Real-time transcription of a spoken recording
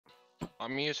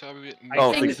I'm mute, so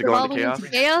Oh, things to go into chaos?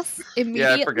 Chaos immediately?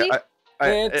 Yeah, I forgot. I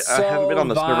haven't been on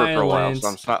the server for a while,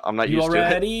 so I'm not used to it. You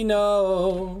already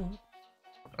know.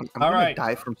 I'm gonna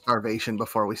die from starvation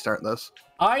before we start this.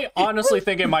 I honestly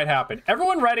think it might happen.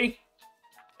 Everyone ready?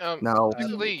 No.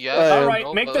 Yes. All right,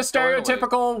 make the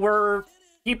stereotypical where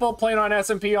people playing on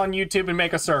SMP on YouTube and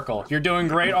make a circle. You're doing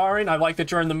great, Arin. I like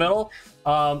that you're in the middle.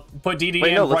 Put DD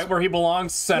right where he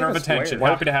belongs, center of attention.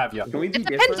 Happy to have you. Can we be It's a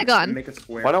different pentagon. and make a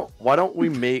square? Why don't we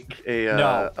make a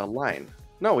line?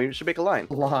 No, we should make a line.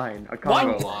 A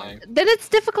combo line. Then it's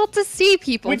difficult to see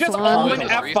people. We just all went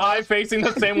F5 facing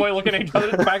the same way, looking at each other,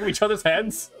 the back of each other's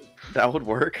heads. That would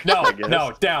work. No,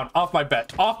 no, down. Off my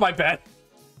bed. Off my bed.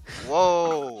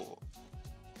 Whoa.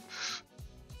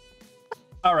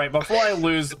 All right, before I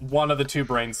lose one of the 2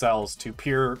 brain cells to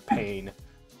pure pain.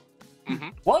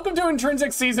 Welcome to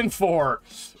Intrinsic Season 4.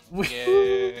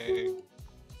 Yay.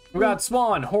 We got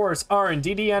Swan, Horse, Arin,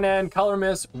 DDNN, Color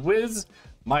Miss, Wiz,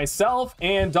 myself,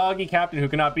 and Doggy Captain, who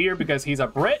cannot be here because he's a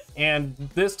Brit, and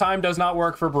this time does not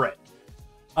work for Brit.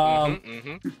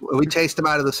 We chased him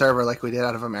out of the server like we did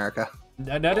out of America.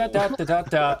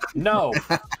 No.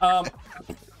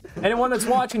 Anyone that's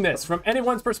watching this, from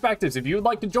anyone's perspectives, if you would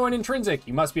like to join Intrinsic,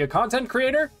 you must be a content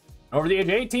creator, over the age of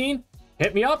 18,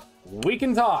 hit me up, we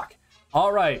can talk.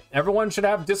 All right, everyone should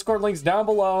have Discord links down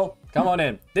below. Come on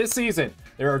in. This season,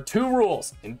 there are 2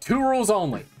 rules, and 2 rules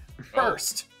only.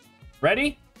 First,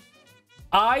 ready?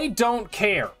 I don't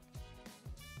care.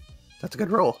 That's a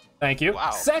good rule. Thank you.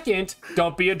 Wow. Second,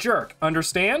 don't be a jerk.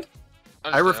 Understand?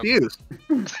 I refuse.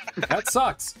 That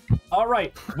sucks. All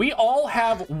right, we all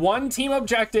have 1 team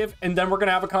objective, and then we're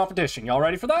gonna have a competition. Y'all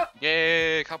ready for that?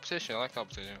 Yay, competition. I like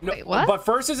competition. No, Wait, what? But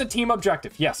first is a team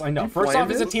objective. Yes, I know. First off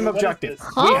is a team objective.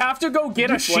 Huh? We have to go get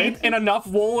a sheep and enough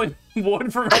wool and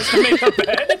wood for us to make a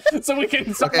bed, so we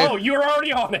can. Okay. Oh, you're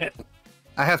already on it.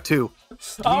 I have 2.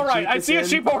 All right, I see a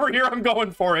sheep over here. I'm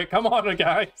going for it. Come on,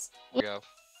 guys. Go.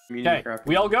 Okay,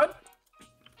 we all good?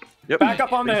 Yep. Back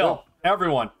up on the hill,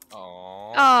 everyone.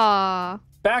 Aww.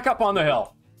 Back up on the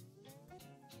hill.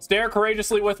 Stare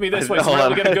courageously with me this way, so Hold that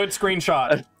on. we get a good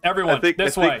screenshot. Everyone,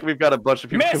 this I way. think we've got a bunch of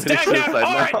people Miss coming to the Dagnabbit,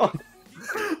 side now.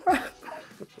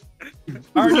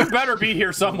 All right, you better be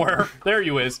here somewhere. There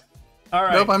you is. All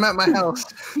right. Nope, I'm at my house.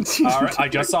 All right, I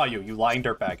just saw you. You lying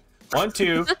dirtbag. 1,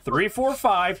 2, 3, 4,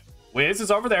 5. Wiz is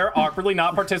over there, awkwardly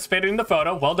not participating in the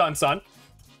photo. Well done, son.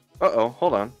 Uh-oh,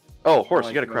 hold on. Oh, Horse,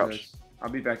 you gotta crouch. I'll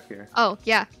be back here. Oh,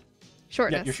 yeah.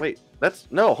 Shortness. Yeah, Wait,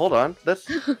 no, hold on. That's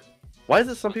why is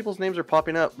it some people's names are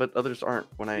popping up but others aren't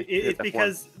when I hit It's F1?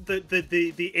 because the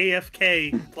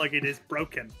AFK plugin is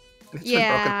broken. It's Yeah.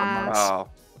 been broken for months.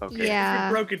 Oh, okay. It's Yeah.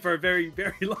 been broken for a very,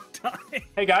 very long time.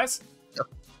 Hey, guys.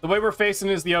 The way we're facing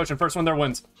is the ocean. First one there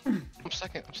wins. I'm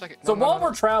second. So while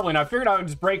we're traveling, I figured I would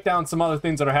just break down some other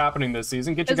things that are happening this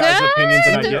season. Get you Is guys' it? opinions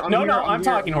and ideas. I'm No, here, no, I'm I'm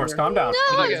here, talking, I'm Horse. here. Calm down.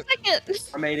 No, Second. second.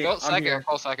 I made it. Go I'm second. here.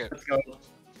 Call second. Let's go.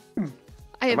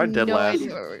 I have Am I dead no last?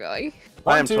 idea where we're going. I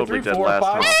 1, am 2, totally 3, dead 4, last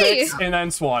 5, time. 6, and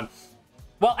then Swan.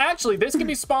 Well, actually, this can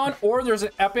be Spawn, or there's an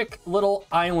epic little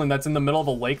island that's in the middle of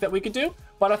a lake that we could do.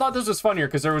 But I thought this was funnier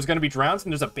because there was going to be drowns,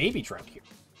 and there's a baby drowned here.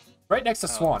 Right next to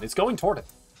Swan. It's going toward it.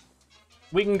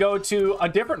 We can go to a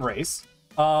different race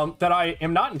that I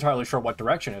am not entirely sure what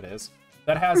direction it is.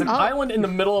 That has an island in the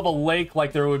middle of a lake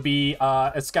like there would be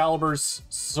Excalibur's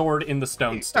sword in the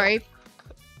stone. Sorry.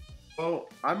 Oh,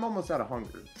 I'm almost out of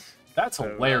hunger. That's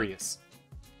hilarious.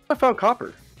 I found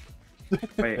copper.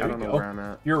 Wait, There I you don't know go. where I'm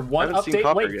at. You're one haven't seen update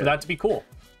copper late for yet. that to be cool.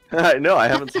 No, I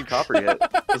haven't seen copper yet.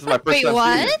 This is my first Wait, time seeing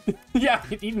what? it. Yeah,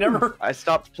 you never. I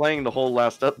stopped playing the whole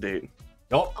last update.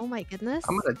 Oh, Oh my goodness.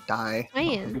 I'm gonna die.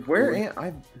 Man. Where am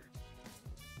I?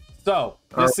 so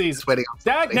Oh, this season, sweating.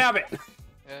 dag nabbit.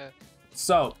 Yeah.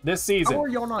 So this season, How are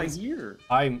y'all not here?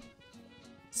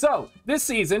 So this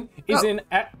season is Oh. in.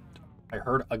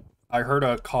 I heard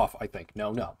a cough. I think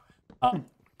no.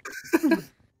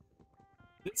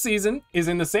 This season is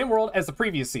in the same world as the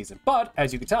previous season, but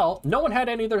as you can tell, no one had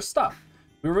any of their stuff.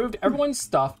 We removed everyone's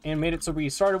stuff and made it so we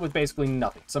started with basically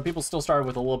nothing. Some people still started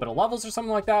with a little bit of levels or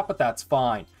something like that, but that's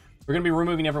fine. We're going to be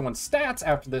removing everyone's stats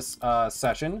after this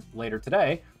session later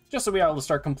today, just so we are able to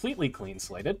start completely clean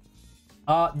slated.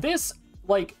 This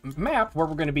map where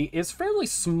we're going to be is fairly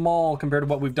small compared to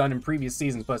what we've done in previous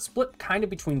seasons, but split kind of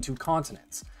between 2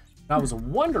 continents. And I was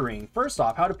wondering, first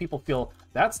off, how do people feel?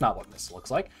 That's not what this looks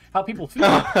like. How people feel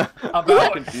That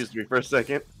about confused me for a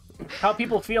second. how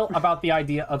people feel about the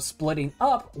idea of splitting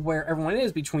up where everyone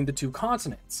is between the 2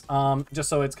 continents. Just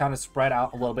so it's kind of spread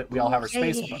out a little bit. We all have our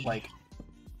space, but like,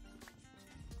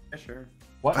 Yeah, sure.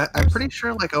 What? I'm pretty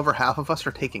sure like over half of us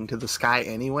are taking to the sky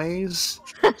anyways.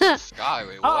 Sky,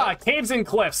 wait, what? Ah, caves and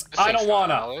cliffs. This I ain't don't Sky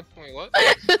wanna. Island. Wait, what?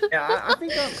 Yeah, I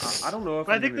think I don't know if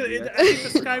But I I'm think gonna do that. I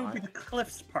think the sky would be the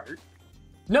cliffs part.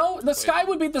 No, the sky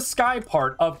would be the sky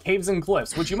part of caves and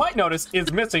cliffs, which you might notice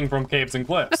is missing from caves and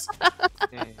cliffs.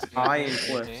 Sky and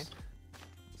cliffs.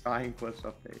 Sky and cliffs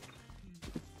update.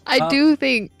 I do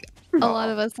think a lot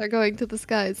of us are going to the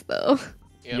skies, though.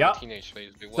 Yeah, Yep. my teenage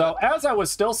phase. Dude, So what? as I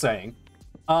was still saying,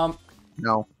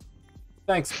 No.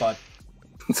 thanks, bud.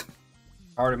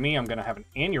 Pardon me, I'm gonna have an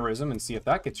aneurysm and see if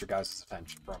that gets your guys'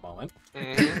 attention for a moment.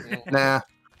 Nah.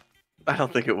 I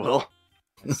don't think it will.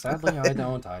 Sadly, I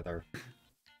don't either.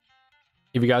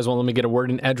 If you guys want to let me get a word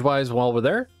in edgewise while we're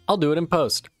there, I'll do it in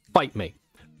post. Fight me.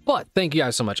 But thank you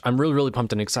guys so much. I'm really, really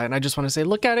pumped and excited. And I just want to say,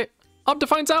 look at it.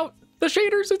 Optifine's out. The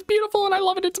shaders, it's beautiful and I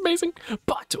love it. It's amazing.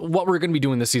 But what we're going to be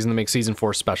doing this season to make season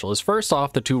 4 special is first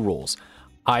off the 2 rules.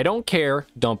 I don't care,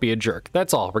 don't be a jerk.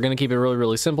 That's all. We're going to keep it really,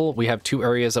 really simple. We have 2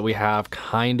 areas that we have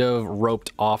kind of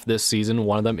roped off this season.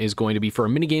 One of them is going to be for a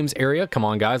minigames area. Come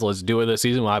on, guys, let's do it this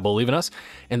season. I believe in us.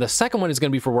 And the second one is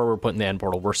going to be for where we're putting the end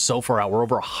portal. We're so far out. We're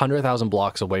over 100,000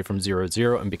 blocks away from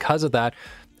 0-0. And because of that,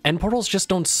 end portals just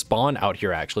don't spawn out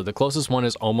here, actually. The closest one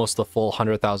is almost the full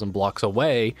 100,000 blocks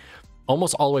away,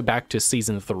 almost all the way back to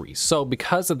season 3. So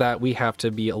because of that, we have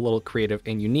to be a little creative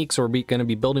and unique. So we're going to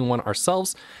be building one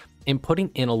ourselves and putting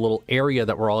in a little area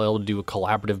that we're all able to do a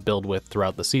collaborative build with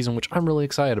throughout the season, which I'm really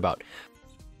excited about.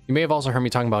 You may have also heard me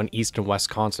talking about an east and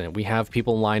west continent. We have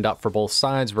people lined up for both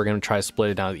sides. We're going to try to split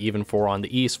it down even 4 on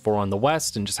the east, 4 on the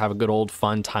west, and just have a good old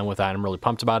fun time with that. I'm really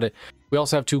pumped about it. We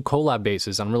also have 2 collab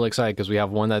bases. I'm really excited because we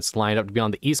have one that's lined up to be on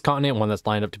the east continent, one that's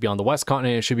lined up to be on the west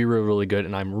continent. It should be really, really good,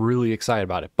 and I'm really excited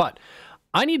about it. But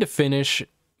I need to finish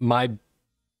my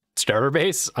starter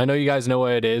base. I know you guys know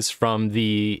what it is from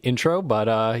the intro, but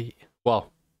well,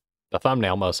 the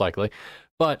thumbnail most likely.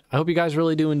 But I hope you guys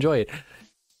really do enjoy it.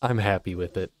 I'm happy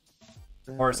with it.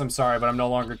 Horace, I'm sorry, but I'm no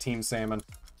longer Team Salmon.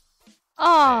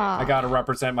 Aw. I gotta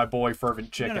represent my boy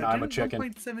Fervent Chicken. I'm a chicken.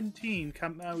 1.17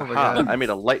 come out. Aha, I made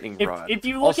a lightning rod. If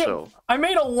you look also, at, I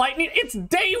made a lightning. It's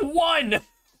day 1.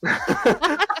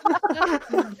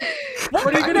 What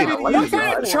are you gonna do? What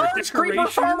kind of charge creeper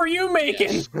farm are you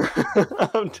making?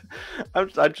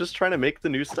 I'm just trying to make the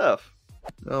new stuff.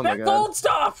 Oh my That god. gold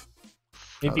stuff.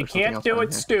 If you Oh, there's something can't else do on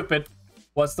it, here. stupid.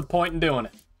 What's the point in doing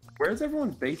it? Where's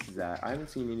everyone's bases at? I haven't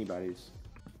seen anybody's.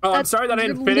 Oh, I'm That's sorry that I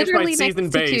didn't finish my literally season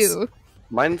next to base. 2.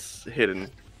 Mine's hidden.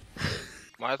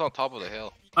 Mine's on top of the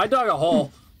hill. I dug a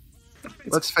hole.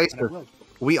 Let's face it.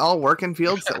 We all work in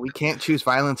fields that we can't choose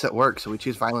violence at work, so we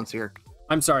choose violence here.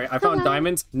 I'm sorry. I found Hello.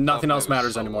 diamonds. Nothing Oh, else it was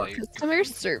matters so anymore. late. Customer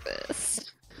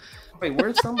service. Wait,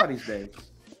 where's somebody's base?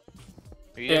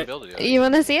 You didn't Yeah. build it yet. You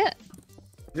want to see it?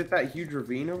 Is it that huge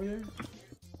ravine over there?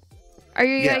 Are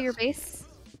you Yes. at your base?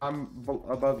 I'm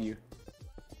above you.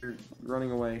 You're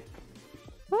running away.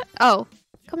 What? Oh,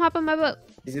 come hop on my boat.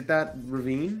 Is it that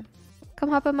ravine? Come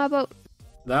hop on my boat.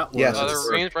 That was Yes. Oh,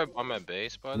 the rain's right on my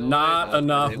base, by the way. not Oh,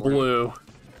 enough they were- blue.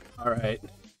 All right.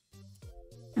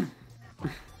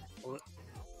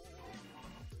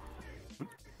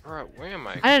 Alright, where am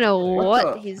I? I don't know What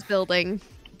what the- he's building.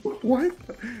 What?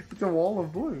 It's a wall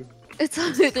of blue. It's a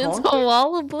concrete?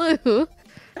 wall of blue.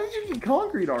 How did you get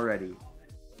concrete already?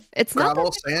 It's not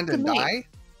Gravel, that sand, and to me. dye.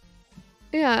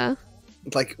 Yeah.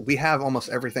 Like we have almost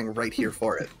everything right here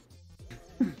for it.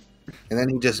 And then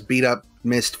he just beat up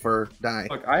Mist for dye.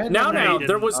 Look, I had Now, never made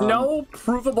there was it, no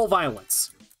provable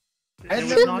violence. I There had was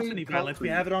never not made any violence. We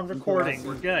concrete have it on until recording. last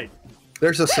We're season. good.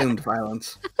 There's assumed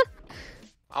violence.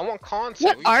 I want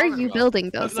concept. What are talking you about? building,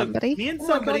 though, Look, somebody? Me and Oh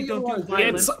my somebody God, don't you do are.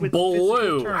 violence It's with blue.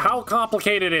 physical terms. How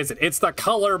complicated is it? It's the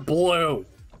color blue.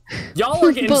 Y'all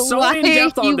are getting But so why in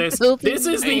depth are on you this. building This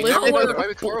is Hey, the you never know, color. there might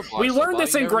be color blocks, We so learned why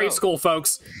this you in never grade know? school,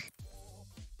 folks.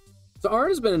 So Art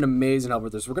has been an amazing help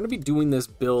with this. We're going to be doing this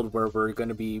build where we're going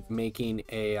to be making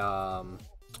a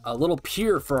little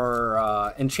pier for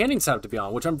our enchanting setup to be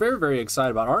on, which I'm very, very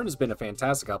excited about. Art has been a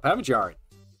fantastic help, haven't you, Art?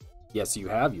 Yes, you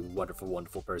have, you wonderful,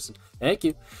 wonderful person. Thank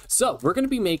you. So we're going to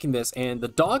be making this, and the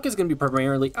dock is going to be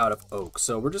primarily out of oak.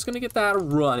 So we're just going to get that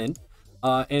running,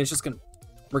 and it's just going to,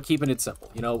 we're keeping it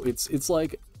simple. You know, it's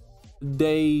like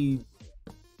day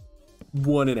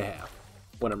 1.5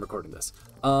 when I'm recording this.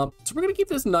 So we're going to keep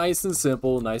this nice and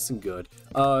simple, nice and good.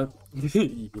 I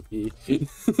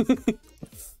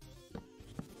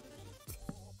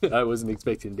wasn't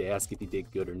expecting to ask if he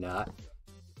did good or not.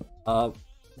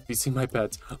 If you see my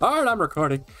pets. Alright, I'm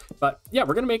recording. But yeah,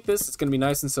 we're gonna make this. It's gonna be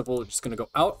nice and simple. We're just gonna go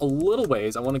out a little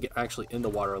ways. I want to get actually in the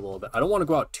water a little bit. I don't want to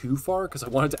go out too far because I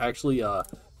wanted to actually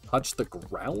touch the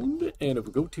ground. And if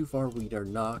we go too far, we are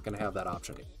not gonna have that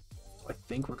option. So I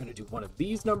think we're gonna do one of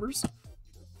these numbers.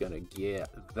 Gonna get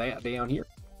that down here.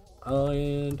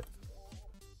 And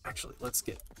actually, let's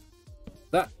get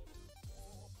that.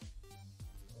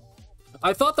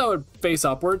 I thought that would face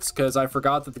upwards because I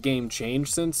forgot that the game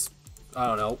changed since, I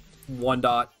don't know,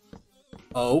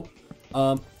 1.0.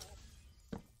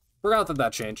 Forgot that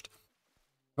that changed.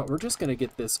 But we're just gonna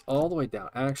get this all the way down.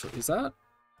 Actually, is that?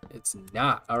 It's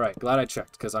not. All right, glad I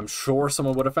checked because I'm sure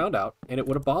someone would have found out and it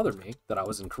would have bothered me that I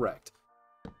was incorrect.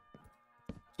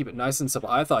 Keep it nice and simple.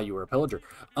 I thought you were a pillager.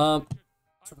 So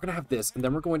we're gonna have this, and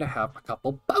then we're going to have a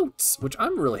couple boats, which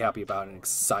I'm really happy about and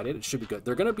excited. It should be good.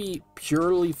 They're gonna be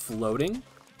purely floating.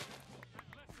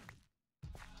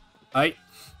 They're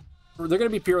gonna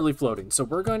be purely floating. So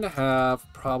we're going to have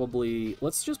probably,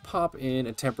 let's just pop in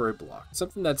a temporary block,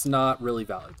 something that's not really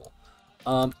valuable.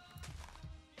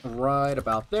 Right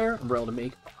about there, and we're able to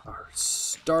make our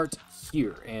start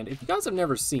here. And if you guys have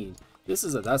never seen, that's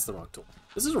the wrong tool.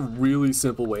 This is a really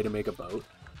simple way to make a boat.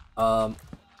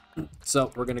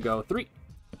 So we're gonna go 3,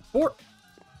 4,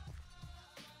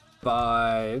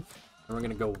 5, and we're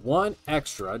gonna go 1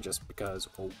 extra just because,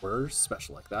 well, we're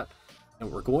special like that.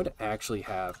 And we're going to actually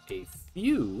have a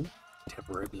few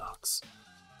temporary blocks.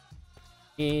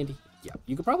 And yeah,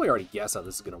 you can probably already guess how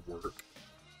this is gonna work.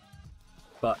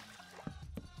 But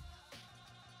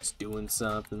just doing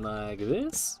something like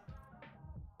this.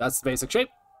 That's the basic shape.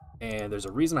 And there's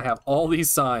a reason I have all these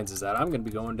signs, is that I'm gonna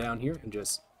be going down here and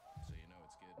just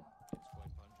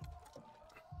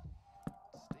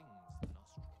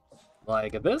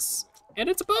like this, and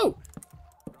it's a boat.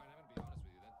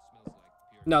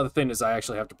 Now the thing is, I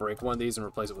actually have to break one of these and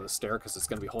replace it with a stair because it's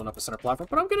going to be holding up a center platform,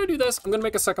 but I'm going to do this. I'm going to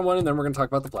make a second one, and then we're going to talk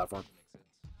about the platform.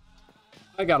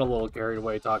 I got a little carried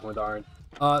away talking with Aaron.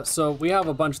 So we have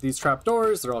a bunch of these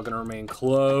trapdoors. They're all going to remain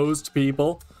closed,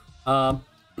 people. And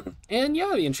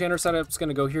yeah, the enchanter setup's going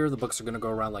to go here. The books are going to go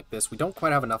around like this. We don't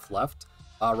quite have enough left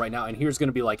right now, and here's going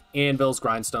to be like anvils,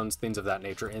 grindstones, things of that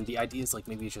nature. And the idea is like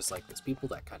maybe it's just like this people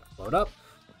that kind of float up.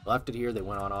 Left it here, they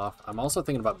went on off. I'm also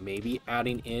thinking about maybe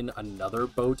adding in another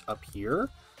boat up here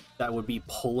that would be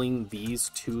pulling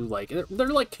these two, like they're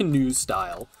like canoe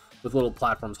style with little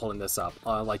platforms holding this up.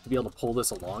 Like to be able to pull this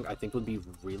along, I think would be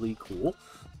really cool.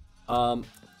 I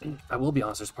will be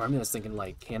honest, there's part of me that's thinking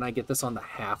like, can I get this on the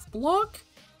half block?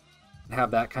 Have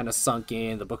that kind of sunk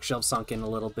in, the bookshelf sunk in a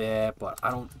little bit, but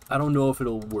I don't know if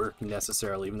it'll work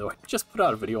necessarily, even though I just put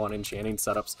out a video on enchanting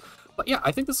setups. But yeah,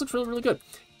 I think this looks really, really good.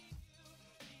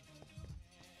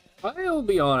 I'll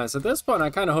be honest, at this point,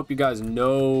 I kind of hope you guys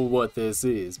know what this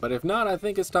is, but if not, I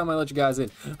think it's time I let you guys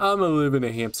in. I'm gonna live in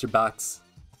a hamster box.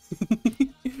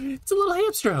 It's a little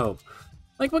hamster home.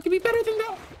 Like, what could be better than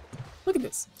that? Look at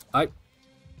this. I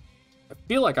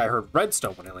feel like I heard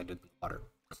redstone when I landed in the water.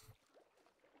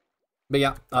 But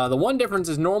yeah, the one difference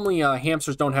is normally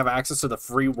hamsters don't have access to the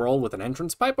free world with an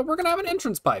entrance pipe, but we're gonna have an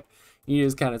entrance pipe. You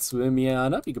just kind of swim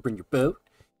on up. You can bring your boat,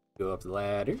 go up the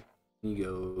ladder, you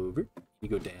go over, you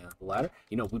go down the ladder.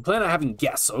 You know, we plan on having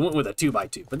guests, so I went with a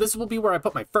 2x2. But this will be where I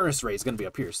put my furnace ray. It's gonna be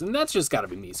up here, so that's just gotta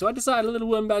be me. So I decided a little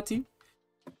 1x2.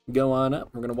 Go on up.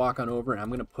 We're gonna walk on over, and I'm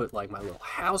gonna put like my little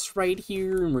house right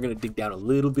here, and we're gonna dig down a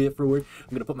little bit forward. I'm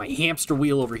gonna put my hamster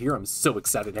wheel over here. I'm so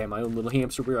excited to have my own little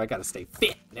hamster wheel. I gotta stay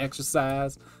fit and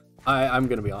exercise. I'm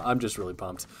just really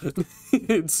pumped.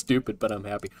 It's stupid, but I'm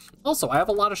happy. Also, I have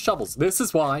a lot of shovels. This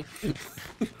is why.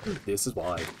 This is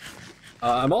why.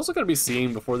 I'm also going to be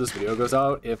seeing before this video goes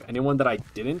out if anyone that I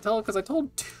didn't tell, because I told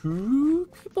 2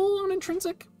 people on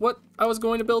Intrinsic what I was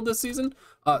going to build this season.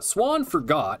 Swan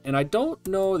forgot, and I don't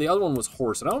know, the other one was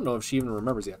Horse, and I don't know if she even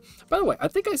remembers yet. By the way, I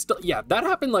think yeah, that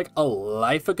happened like a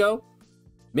life ago.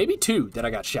 Maybe 2 that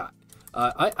I got shot.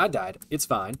 I died. It's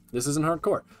fine. This isn't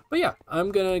hardcore. But yeah,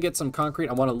 I'm going to get some concrete.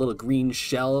 I want a little green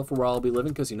shell for where I'll be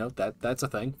living, because, you know, that's a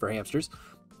thing for hamsters.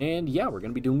 And yeah, we're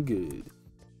going to be doing good.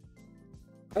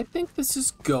 I think this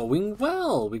is going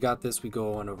well. We got this. We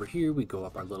go on over here. We go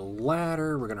up our little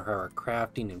ladder. We're going to have our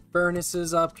crafting and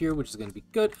furnaces up here, which is going to be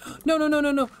good. No.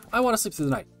 I want to sleep through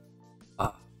the night.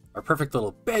 Our perfect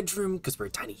little bedroom, because we're a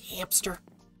tiny hamster.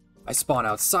 I spawn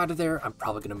outside of there. I'm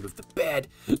probably going to move the bed.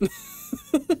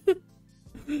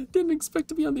 Didn't expect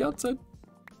to be on the outside.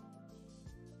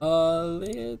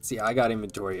 Let's see. I got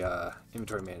inventory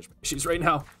management issues right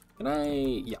now. Can I?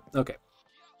 Yeah, okay.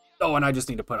 Oh, and I just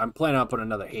need to I'm planning on putting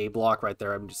another hay block right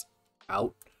there. I'm just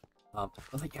out. But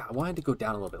like, yeah, I wanted to go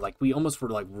down a little bit. Like, we almost were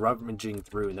like rummaging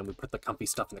through, and then we put the comfy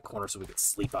stuff in the corner so we could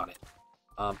sleep on it.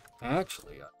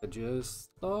 Actually, I just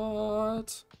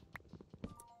thought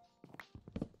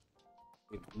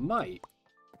we might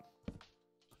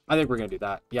I think we're gonna do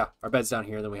that. Yeah, our bed's down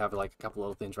here, then we have like a couple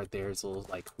little things right there. It's a little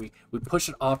like we push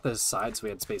it off the side so we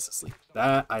had space to sleep.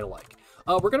 That I like.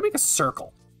 We're gonna make a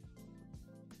circle.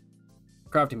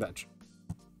 Crafting bench.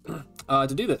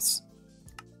 To do this,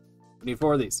 we need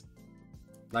 4 of these.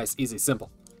 Nice, easy,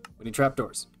 simple. We need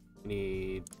trapdoors. We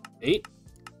need 8.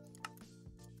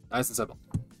 Nice and simple.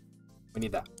 We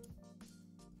need that.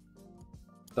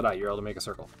 So that you're able to make a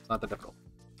circle. It's not that difficult.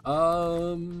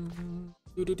 I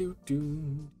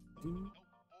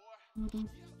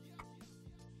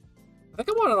think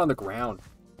I want it on the ground.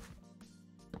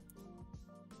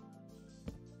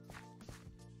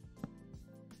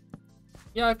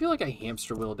 Yeah, I feel like a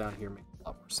hamster wheel down here makes a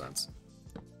lot more sense.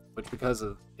 Which, because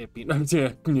of it being...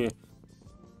 yeah.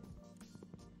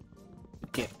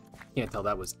 Can't tell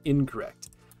that was incorrect.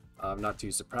 I'm not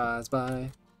too surprised by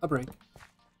a break.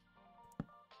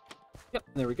 Yep,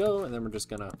 there we go. And then we're just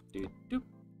gonna do doop,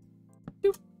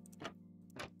 doop.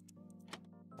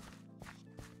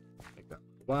 Make that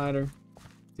wider.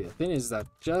 See, the thing is that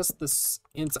just this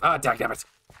damn it.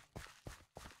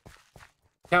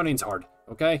 Counting's hard,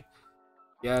 okay?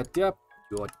 Yeah, yep,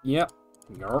 yep.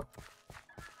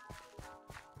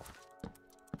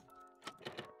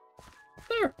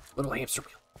 There, little hamster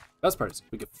wheel. Best part is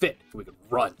we could fit, we could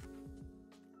run.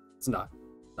 It's not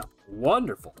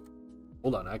wonderful.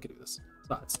 Hold on, I could do this. It's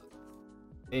not.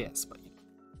 Yes, but be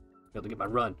able to get my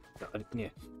run. Yeah.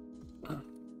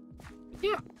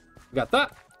 Yeah, we got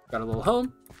that. Got a little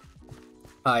home.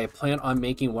 I plan on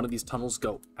making one of these tunnels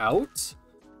go out.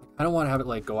 I don't want to have it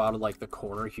like go out of like the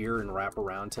corner here and wrap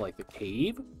around to like the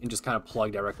cave and just kind of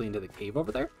plug directly into the cave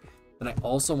over there. Then I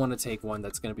also want to take one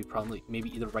that's going to be probably maybe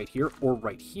either right here or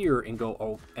right here and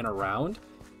go and around.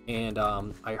 And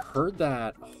I heard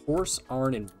that Horse,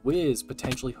 Arn, and Wiz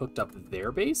potentially hooked up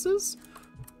their bases.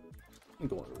 I'm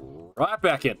going right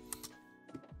back in.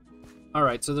 All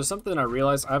right, so there's something I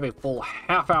realized. I have a full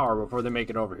half hour before they make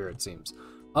it over here, it seems.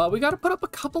 We got to put up a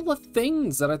couple of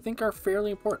things that I think are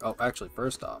fairly important. Oh, actually,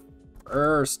 first off,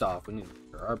 we need to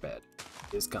make sure our bed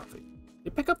is comfy. They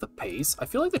pick up the pace. I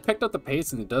feel like they picked up the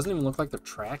pace and it doesn't even look like they're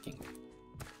tracking me.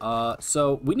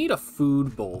 So we need a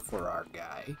food bowl for our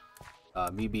guy.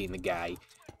 Me being the guy.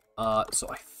 So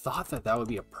I thought that that would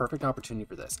be a perfect opportunity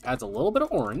for this. Adds a little bit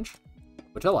of orange,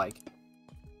 which I like.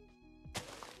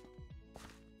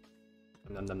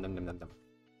 Nom, nom, nom, nom, nom, nom.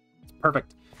 It's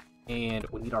perfect. And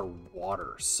we need our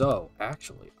water. So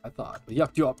actually, I thought I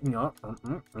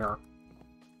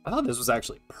thought this was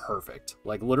actually perfect.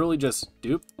 Like literally just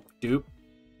doop, doop,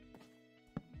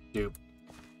 doop.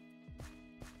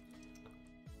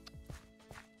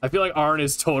 I feel like Arn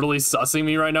is totally sussing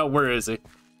me right now. Where is he?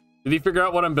 Did he figure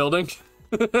out what I'm building?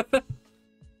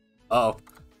 Oh.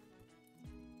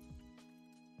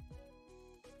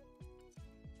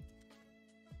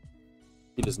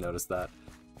 He just noticed that.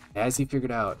 Has he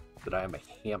figured out that I am a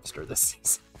hamster this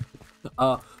season?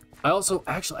 I also,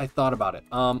 actually, I thought about it.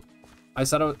 I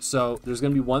set out, so there's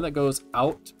going to be one that goes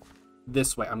out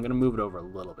this way. I'm going to move it over a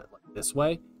little bit, like this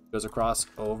way. Goes across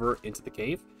over into the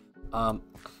cave.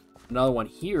 Another one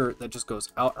here that just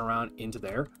goes out around into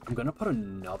there. I'm going to put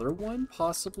another one,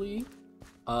 possibly.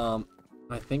 I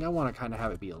think I want to kind of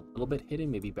have it be a little bit hidden,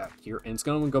 maybe back here. And it's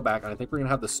going to go back, and I think we're going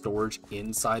to have the storage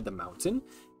inside the mountain.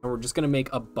 And we're just going to make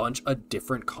a bunch of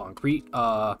different concrete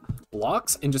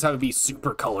blocks and just have it be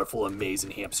super colorful,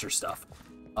 amazing hamster stuff.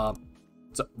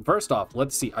 So first off,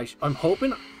 let's see. I'm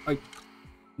hoping...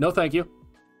 No, thank you.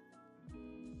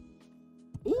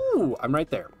 Ooh, I'm right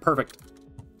there. Perfect.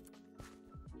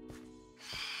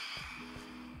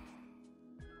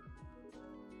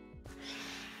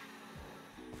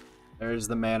 There's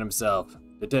the man himself.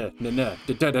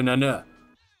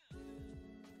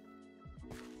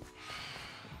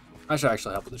 I should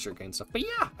actually help with the sugarcane stuff. But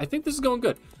yeah, I think this is going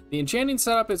good. The enchanting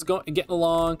setup is getting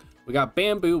along. We got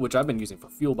bamboo, which I've been using for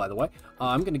fuel, by the way.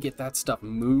 I'm going to get that stuff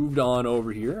moved on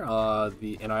over here.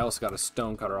 And I also got a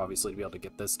stone cutter, obviously, to be able to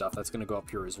get this stuff. That's going to go up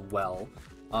here as well.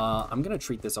 I'm going to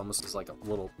treat this almost as like a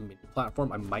little mini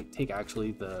platform. I might take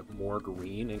actually the more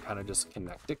green and kind of just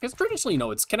connect it. Because traditionally, you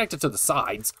know, it's connected to the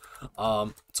sides.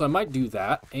 So I might do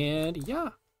that. And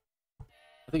yeah,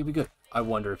 I think it'd be good. I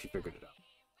wonder if he figured it out.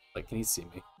 Like, can he see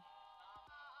me?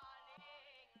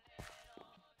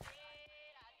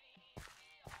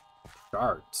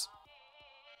 Shards.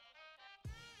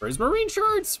 Where's marine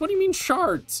shards? What do you mean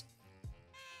shards?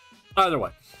 Either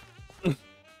way.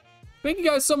 Thank you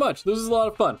guys so much. This was a lot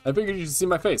of fun. I figured you should see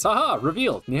my face. Haha,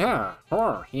 revealed. Yeah.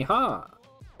 Yeah.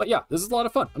 But yeah, this is a lot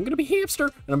of fun. I'm going to be Hamster,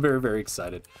 and I'm very, very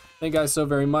excited. Thank you guys so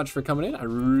very much for coming in. I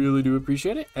really do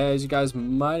appreciate it. As you guys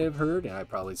might have heard, and I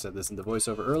probably said this in the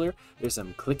voiceover earlier, there's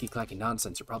some clicky-clacky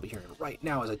nonsense you're probably hearing right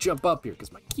now as I jump up here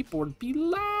because my keyboard be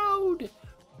loud.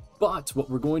 But what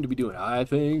we're going to be doing, I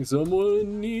think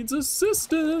someone needs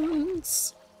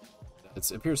assistance.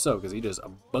 It appears so because he just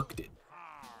bucked it.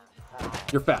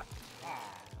 You're fat.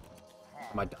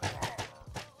 I might die.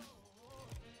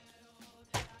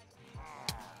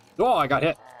 Oh, I got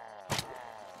hit.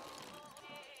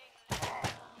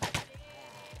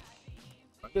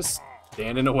 I'm just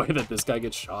stand in a way that this guy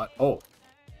gets shot. Oh.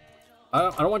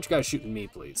 I don't want you guys shooting me,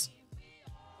 please.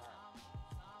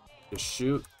 Just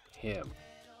shoot him.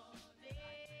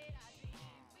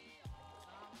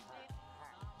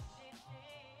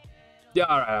 Yeah,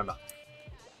 alright, I'm not.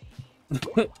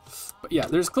 But yeah,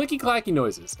 there's clicky-clacky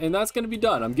noises, and that's going to be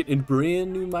done. I'm getting a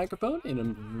brand new microphone, and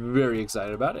I'm very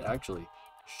excited about it. Actually,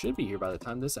 should be here by the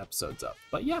time this episode's up.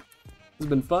 But yeah, it's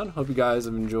been fun. Hope you guys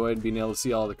have enjoyed being able to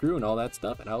see all the crew and all that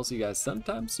stuff, and I will see you guys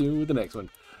sometime soon with the next one.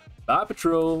 Bye,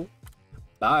 Patrol.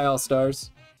 Bye,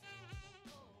 All-Stars.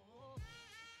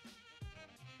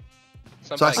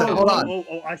 So I said, hold on.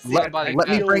 I see. Let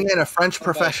me bring in a French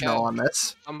professional on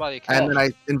this. Somebody And then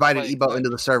I invited Somebody Ebo can. into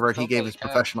the server, and he gave his Somebody can.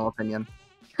 professional opinion.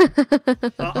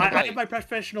 I have my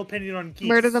professional opinion on geese.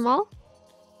 Murder them all?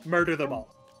 Murder them all.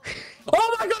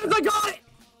 Oh my god, I got it!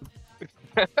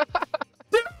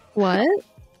 What?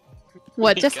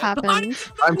 What just I- happened? I'm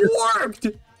just, Worked!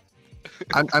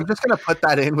 I'm just gonna put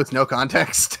that in with no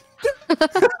context.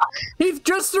 He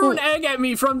just threw an egg at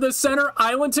me from the center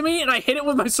island to me, and I hit it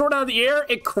with my sword out of the air.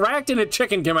 It cracked, and a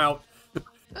chicken came out.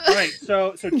 All right,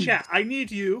 so chat, I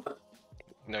need you.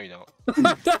 No, you don't.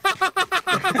 I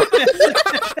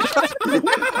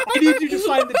need you to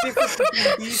find the difference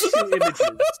between these two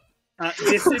images.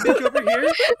 This image over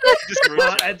here, Just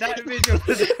and that image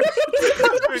over there.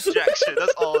 rejection.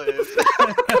 That's all it is.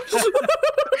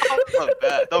 Not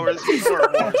bad. No, we're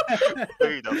more.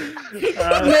 There you go.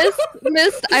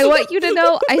 Mist, I want you to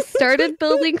know I started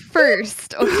building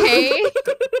first, okay?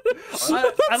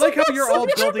 I like how you're all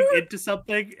building into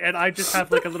something, and I just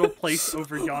have like a little place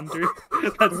over yonder.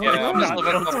 That's like Yeah, I'm just not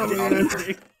living built up into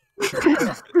anything.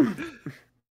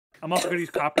 I'm also gonna use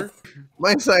copper.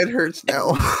 My side hurts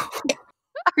now.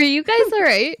 Are you guys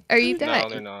alright? Are you No,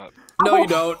 dead? they're not. No, you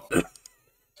don't. It's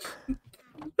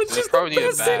They just the probably need a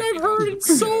best thing bag, I've you know, heard to in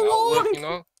bring so an outlook, long. you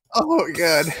know? Oh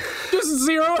god. Just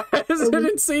zero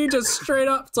hesitancy, just straight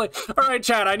up. It's like, all right,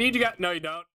 Chad, I need you guys. No, you don't.